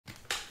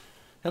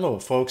Hello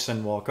folks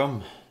and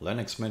welcome.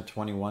 Linux Mint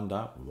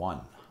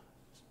 21.1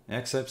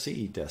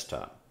 Xfce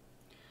desktop.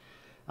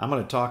 I'm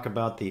going to talk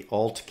about the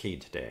Alt key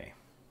today,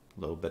 a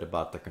little bit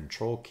about the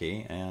Control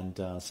key, and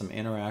some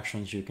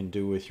interactions you can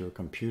do with your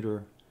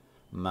computer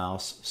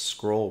mouse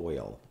scroll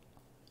wheel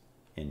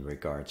in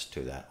regards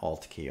to that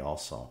Alt key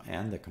also,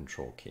 and the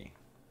Control key.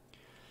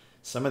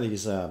 Some of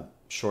these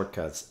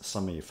shortcuts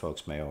some of you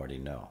folks may already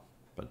know,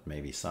 but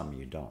maybe some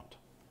you don't.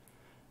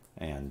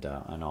 And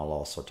I'll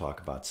also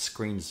talk about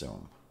screen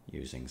zoom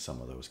using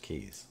some of those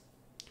keys.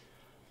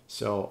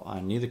 So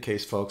in either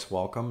case, folks,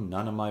 welcome.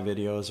 None of my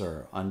videos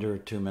are under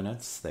 2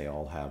 minutes. They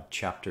all have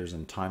chapters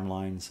and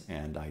timelines,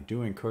 and I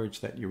do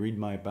encourage that you read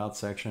my About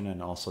section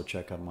and also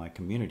check out my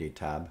Community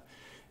tab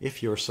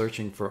if you're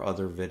searching for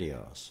other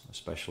videos,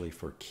 especially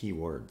for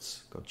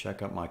keywords. Go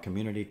check out my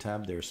Community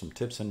tab. There's some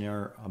tips in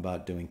there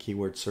about doing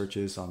keyword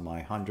searches on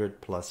my 100+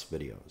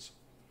 videos.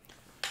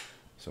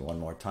 So one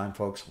more time,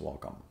 folks,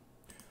 welcome.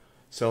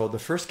 So the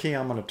first key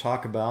I'm going to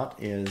talk about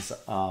is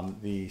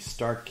the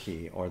Start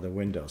key or the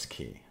Windows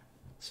key.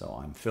 So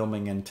I'm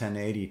filming in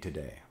 1080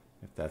 today.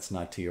 If that's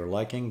not to your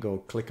liking, go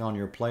click on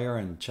your player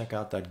and check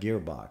out that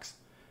gearbox.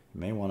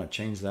 You may want to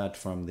change that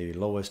from the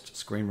lowest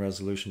screen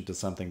resolution to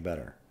something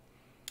better,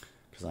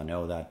 because I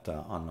know that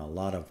on a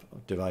lot of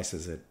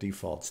devices it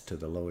defaults to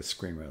the lowest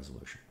screen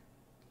resolution.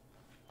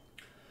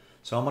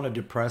 So I'm going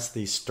to depress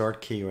the Start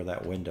key or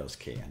that Windows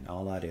key, and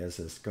all that is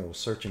go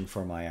searching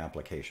for my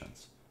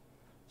applications.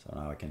 So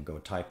now I can go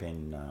type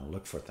in,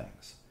 look for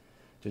things.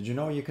 Did you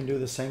know you can do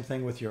the same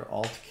thing with your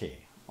Alt key?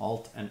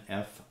 Alt and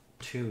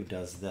F2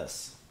 does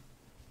this.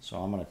 So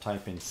I'm going to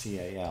type in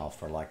CAL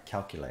for like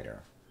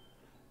calculator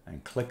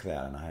and click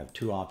that, and I have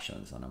two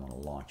options, and I'm going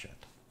to launch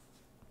it.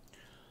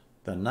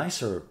 The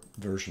nicer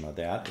version of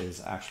that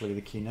is actually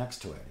the key next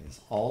to it is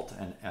Alt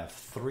and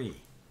F3,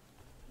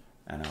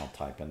 and I'll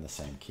type in the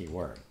same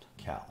keyword,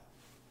 cal.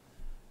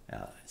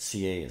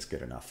 CA is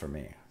good enough for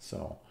me.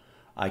 So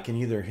I can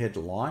either hit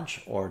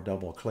launch or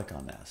double click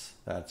on this.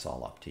 That's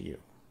all up to you.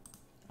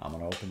 I'm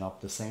going to open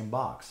up the same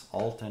box,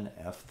 Alt and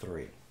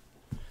F3.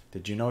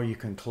 Did you know you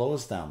can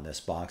close down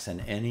this box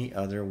and any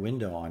other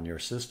window on your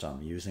system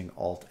using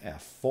Alt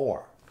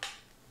F4?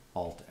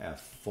 Alt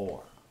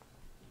F4.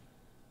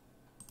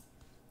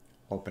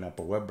 Open up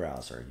a web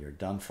browser. You're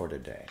done for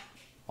today.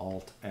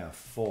 Alt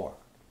F4.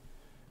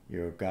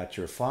 You've got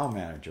your file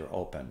manager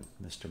open.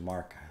 Mr.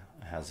 Mark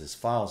has his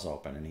files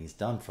open and he's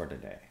done for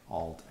today.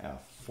 Alt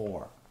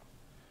F4.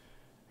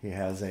 He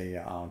has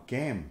a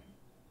game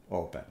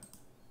open.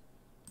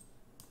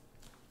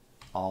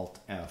 Alt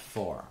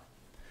F4.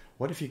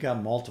 What if you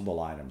got multiple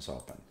items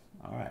open?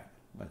 All right,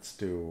 let's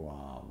do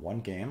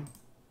one game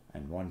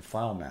and one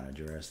file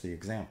manager as the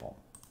example.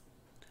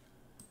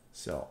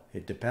 So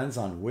it depends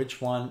on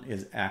which one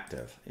is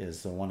active,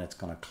 is the one that's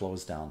going to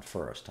close down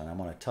first. And I'm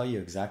going to tell you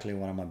exactly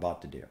what I'm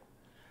about to do.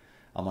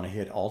 I'm going to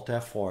hit Alt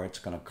F4. It's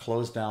going to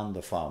close down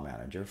the file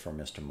manager for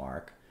Mr.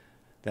 Mark.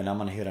 Then I'm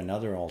going to hit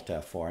another Alt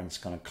F4 and it's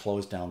going to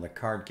close down the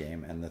card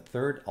game. And the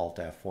third Alt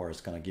F4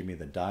 is going to give me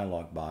the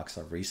dialog box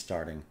of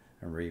restarting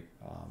and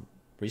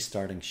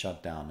restarting,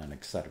 shutdown, and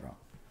etc.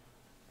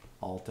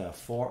 Alt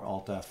F4,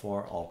 Alt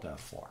F4, Alt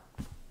F4.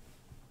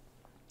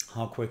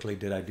 How quickly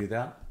did I do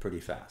that?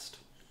 Pretty fast.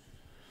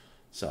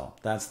 So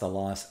that's the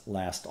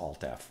last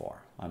Alt F4.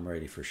 I'm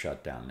ready for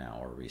shutdown now,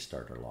 or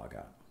restart or log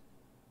out.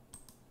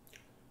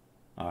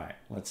 All right,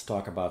 let's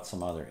talk about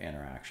some other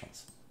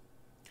interactions.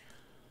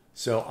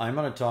 So I'm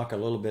going to talk a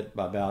little bit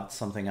about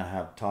something I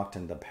have talked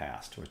in the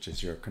past, which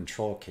is your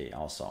Control key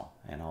also.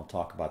 And I'll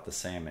talk about the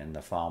same in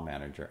the file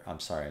manager,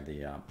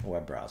 the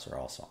web browser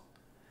also.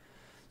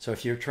 So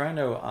if you're trying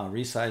to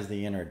resize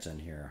the innards in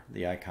here,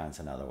 the icons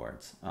in other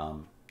words,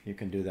 you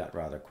can do that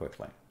rather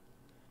quickly.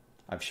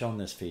 I've shown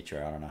this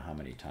feature, I don't know how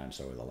many times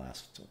over the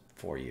last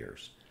 4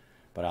 years,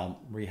 but I'll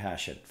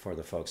rehash it for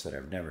the folks that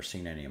have never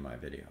seen any of my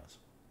videos.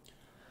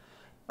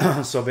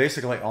 So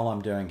basically all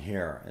I'm doing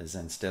here is,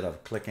 instead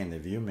of clicking the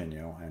view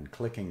menu and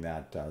clicking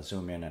that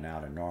zoom in and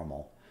out of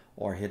normal,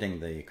 or hitting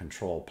the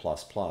Control++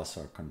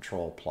 or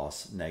Control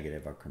plus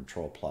negative or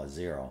Control plus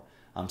 0,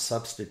 I'm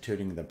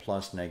substituting the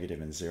plus, negative,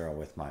 and 0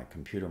 with my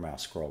computer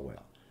mouse scroll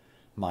wheel.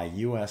 My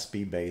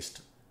USB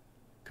based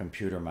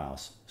computer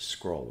mouse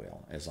scroll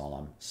wheel is all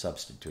I'm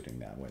substituting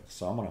that with.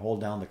 So I'm going to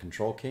hold down the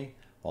Control key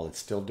while it's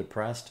still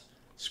depressed,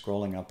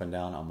 scrolling up and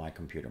down on my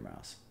computer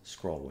mouse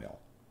scroll wheel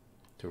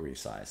to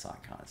resize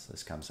icons.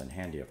 This comes in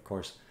handy, of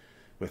course,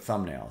 with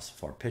thumbnails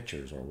for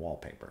pictures or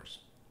wallpapers.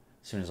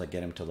 As soon as I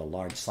get them to the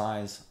large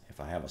size, if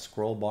I have a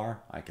scroll bar,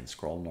 I can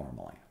scroll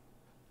normally.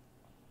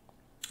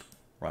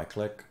 Right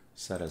click,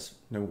 set as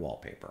new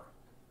wallpaper.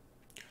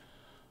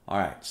 All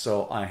right,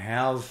 so I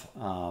have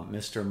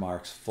Mr.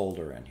 Mark's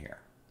folder in here,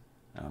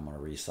 and I'm going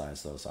to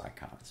resize those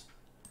icons.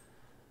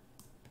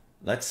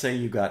 Let's say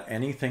you got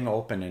anything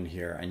open in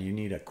here and you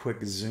need a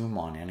quick zoom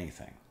on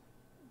anything.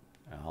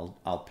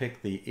 I'll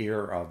pick the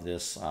ear of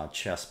this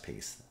chess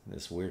piece,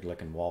 this weird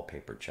looking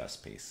wallpaper chess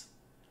piece.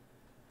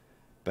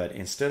 But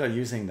instead of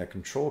using the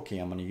Control key,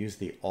 I'm going to use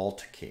the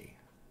Alt key.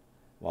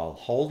 While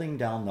holding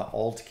down the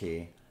Alt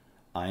key,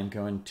 I'm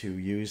going to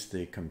use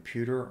the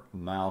computer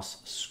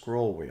mouse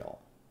scroll wheel,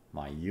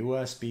 my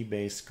USB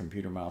based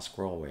computer mouse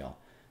scroll wheel,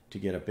 to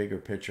get a bigger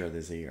picture of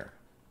this ear.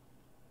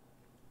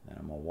 Then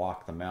I'm going to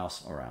walk the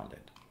mouse around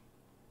it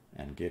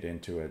and get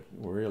into it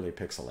really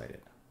pixelated.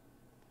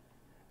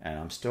 And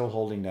I'm still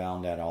holding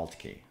down that Alt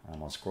key. I'm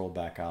going to scroll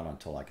back out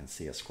until I can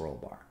see a scroll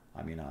bar.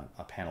 I mean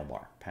a panel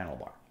bar.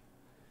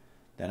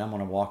 Then I'm going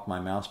to walk my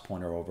mouse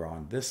pointer over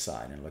on this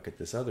side and look at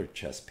this other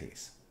chess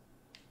piece.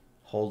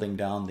 Holding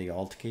down the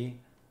Alt key,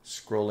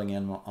 scrolling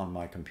in on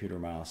my computer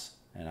mouse,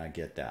 and I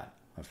get that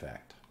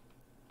effect.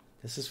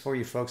 This is for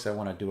you folks that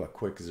want to do a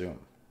quick zoom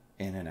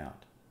in and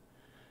out.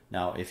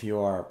 Now, if you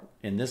are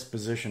in this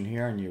position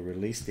here and you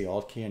release the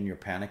Alt key and you're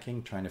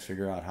panicking, trying to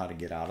figure out how to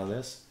get out of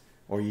this,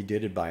 or you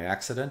did it by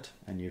accident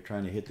and you're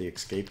trying to hit the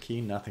escape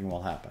key, nothing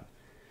will happen.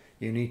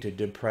 You need to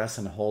depress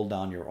and hold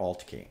down your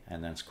Alt key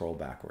and then scroll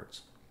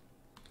backwards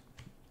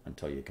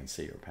until you can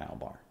see your panel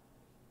bar.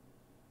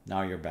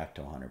 Now you're back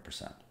to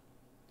 100%.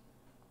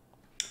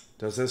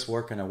 Does this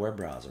work in a web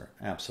browser?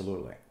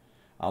 Absolutely.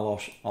 I'll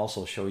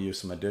also show you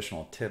some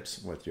additional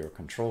tips with your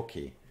control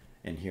key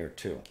in here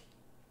too.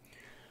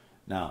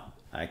 Now,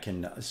 I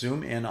can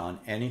zoom in on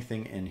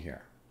anything in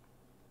here.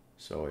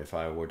 So if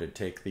I were to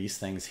take these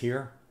things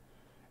here,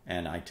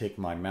 and I take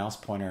my mouse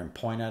pointer and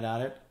point it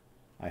at it,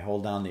 I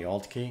hold down the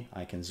Alt key,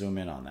 I can zoom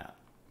in on that.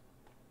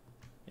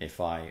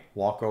 If I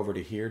walk over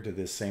to here to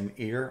this same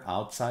ear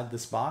outside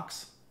this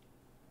box,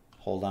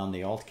 hold down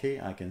the Alt key,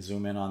 I can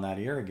zoom in on that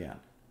ear again.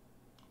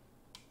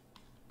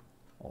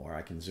 Or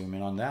I can zoom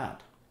in on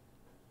that.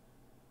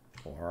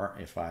 Or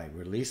if I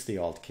release the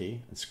Alt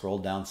key and scroll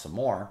down some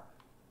more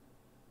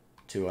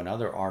to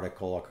another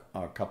article,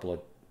 a couple of,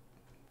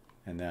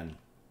 and then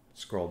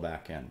scroll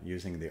back in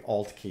using the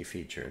Alt key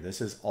feature. This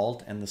is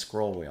Alt and the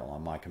scroll wheel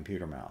on my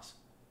computer mouse.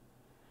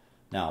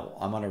 Now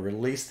I'm going to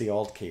release the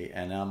Alt key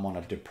and I'm going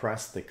to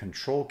depress the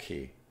Control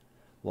key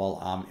while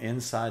I'm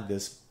inside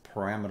this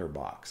parameter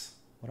box.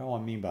 What do I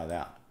mean by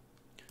that?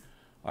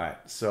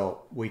 Alright,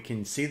 so we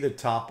can see the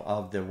top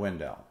of the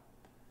window.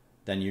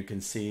 Then you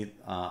can see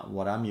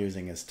what I'm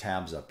using is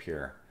tabs up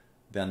here,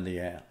 then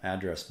the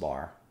address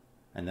bar,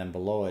 and then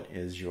below it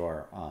is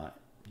your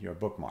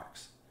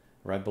bookmarks.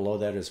 Right below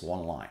that is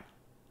one line.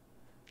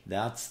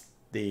 That's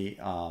the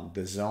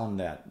zone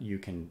that you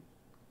can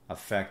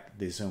affect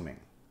the zooming.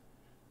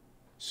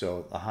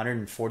 So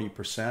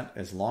 140%,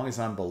 as long as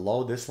I'm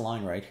below this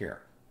line right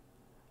here,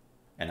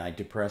 and I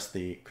depress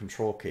the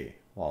Control key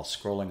while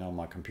scrolling on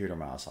my computer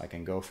mouse, I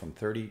can go from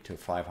 30 to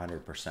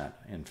 500%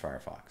 in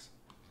Firefox.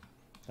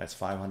 That's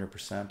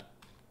 500%,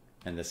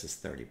 and this is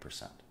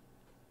 30%.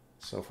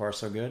 So far,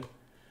 so good.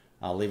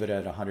 I'll leave it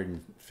at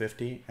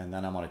 150, and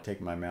then I'm going to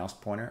take my mouse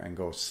pointer and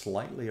go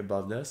slightly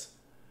above this.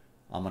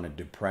 I'm going to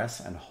depress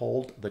and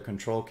hold the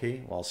Control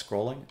key while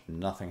scrolling.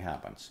 Nothing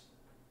happens.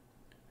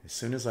 As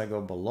soon as I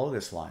go below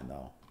this line,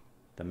 though,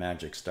 the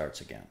magic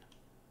starts again.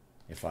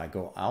 If I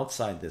go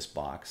outside this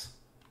box,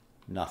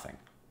 nothing.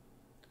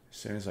 As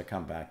soon as I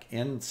come back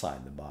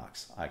inside the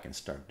box, I can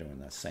start doing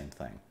the same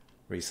thing,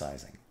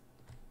 resizing.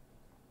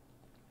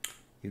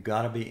 You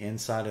got to be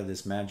inside of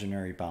this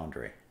imaginary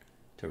boundary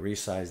to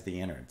resize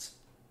the innards,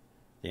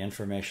 the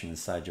information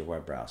inside your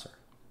web browser,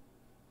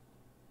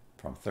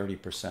 from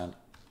 30%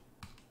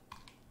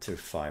 to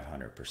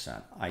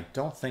 500%. I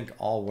don't think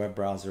all web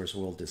browsers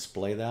will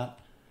display that,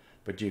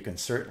 but you can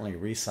certainly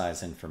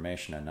resize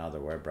information in other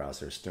web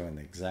browsers doing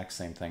the exact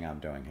same thing I'm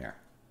doing here.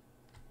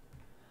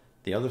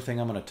 The other thing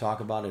I'm going to talk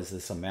about is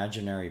this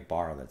imaginary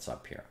bar that's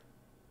up here.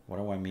 What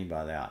do I mean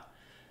by that?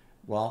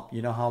 Well,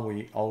 you know how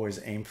we always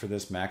aim for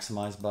this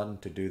maximize button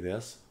to do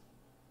this?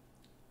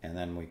 And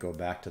then we go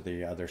back to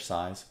the other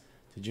size.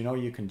 Did you know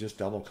you can just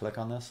double click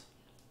on this?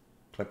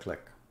 Click,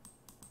 click.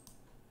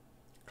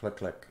 Click,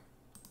 click.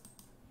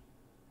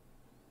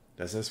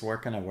 Does this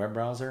work in a web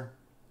browser?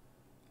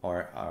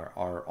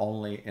 Or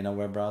only in a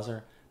web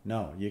browser?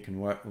 No, you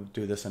can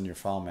do this in your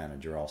file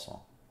manager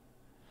also.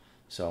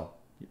 So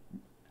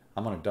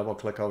I'm going to double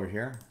click over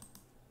here.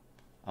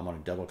 I'm going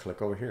to double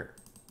click over here.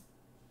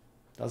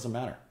 Doesn't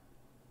matter.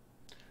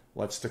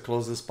 What's to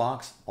close this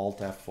box? Alt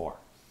F4.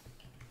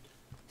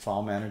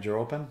 File manager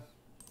open.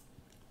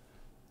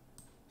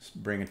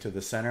 Bring it to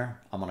the center.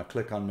 I'm going to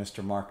click on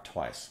Mr. Mark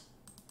twice.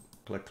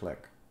 Click,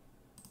 click.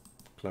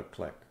 Click,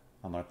 click.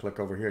 I'm going to click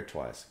over here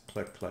twice.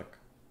 Click, click.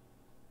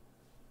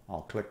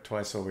 I'll click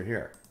twice over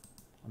here.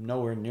 I'm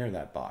nowhere near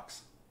that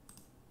box.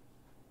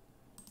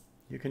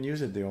 You can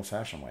use it the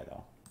old-fashioned way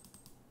though.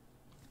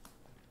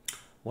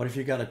 What if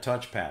you got a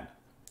touchpad?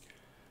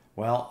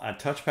 Well,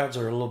 touchpads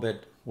are a little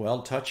bit,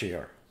 well,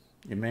 touchier.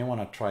 You may want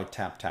to try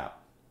tap tap.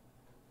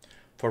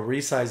 For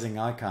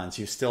resizing icons,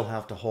 you still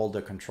have to hold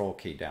the Control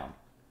key down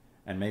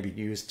and maybe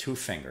use 2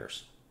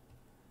 fingers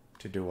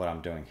to do what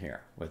I'm doing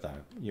here with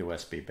a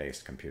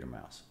USB-based computer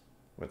mouse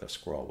with a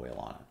scroll wheel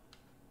on it.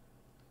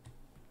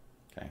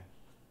 Okay,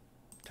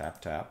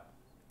 tap tap.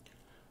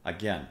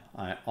 Again,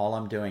 all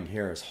I'm doing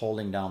here is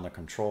holding down the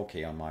Control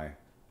key on my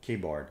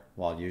keyboard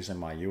while using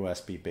my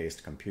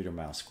USB-based computer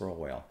mouse scroll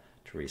wheel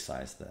to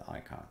resize the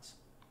icons.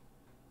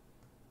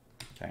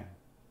 Okay.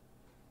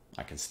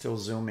 I can still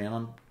zoom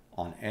in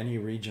on any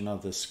region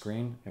of the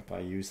screen if I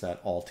use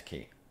that Alt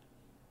key.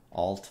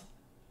 Alt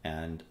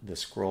and the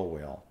scroll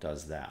wheel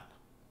does that.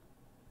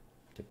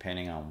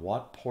 Depending on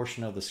what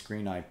portion of the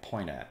screen I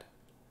point at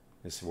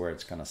is where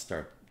it's going to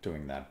start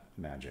doing that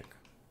magic.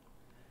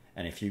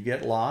 And if you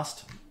get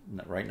lost,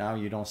 right now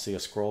you don't see a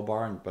scroll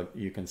bar, but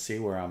you can see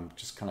where I'm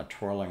just kind of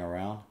twirling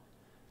around.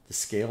 The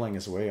scaling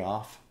is way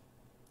off.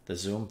 The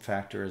zoom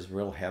factor is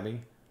real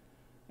heavy.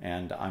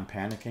 And I'm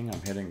panicking.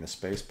 I'm hitting the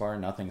space bar.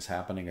 Nothing's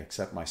happening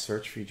except my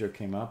search feature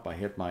came up. I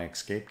hit my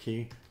escape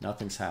key.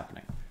 Nothing's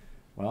happening.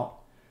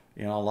 Well,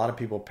 you know, a lot of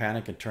people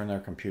panic and turn their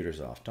computers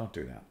off. Don't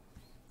do that.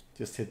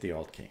 Just hit the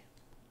Alt key.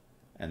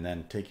 And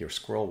then take your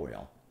scroll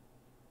wheel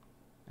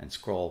and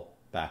scroll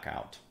back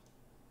out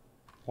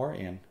or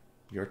in,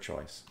 your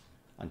choice,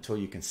 until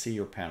you can see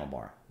your panel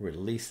bar.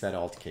 Release that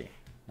Alt key.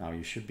 Now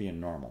you should be in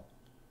normal.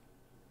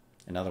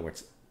 In other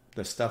words,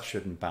 the stuff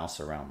shouldn't bounce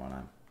around when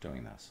I'm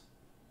doing this.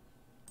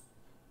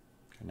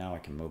 Now I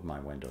can move my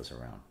windows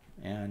around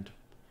and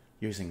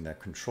using the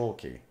control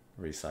key,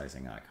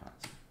 resizing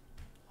icons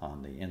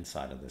on the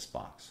inside of this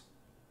box.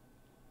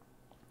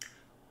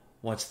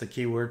 What's the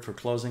keyword for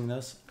closing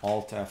this?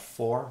 Alt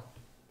F4,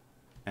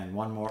 and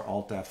one more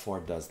Alt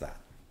F4 does that.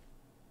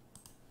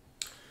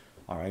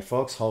 All right,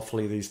 folks,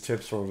 hopefully these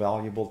tips were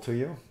valuable to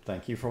you.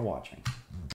 Thank you for watching.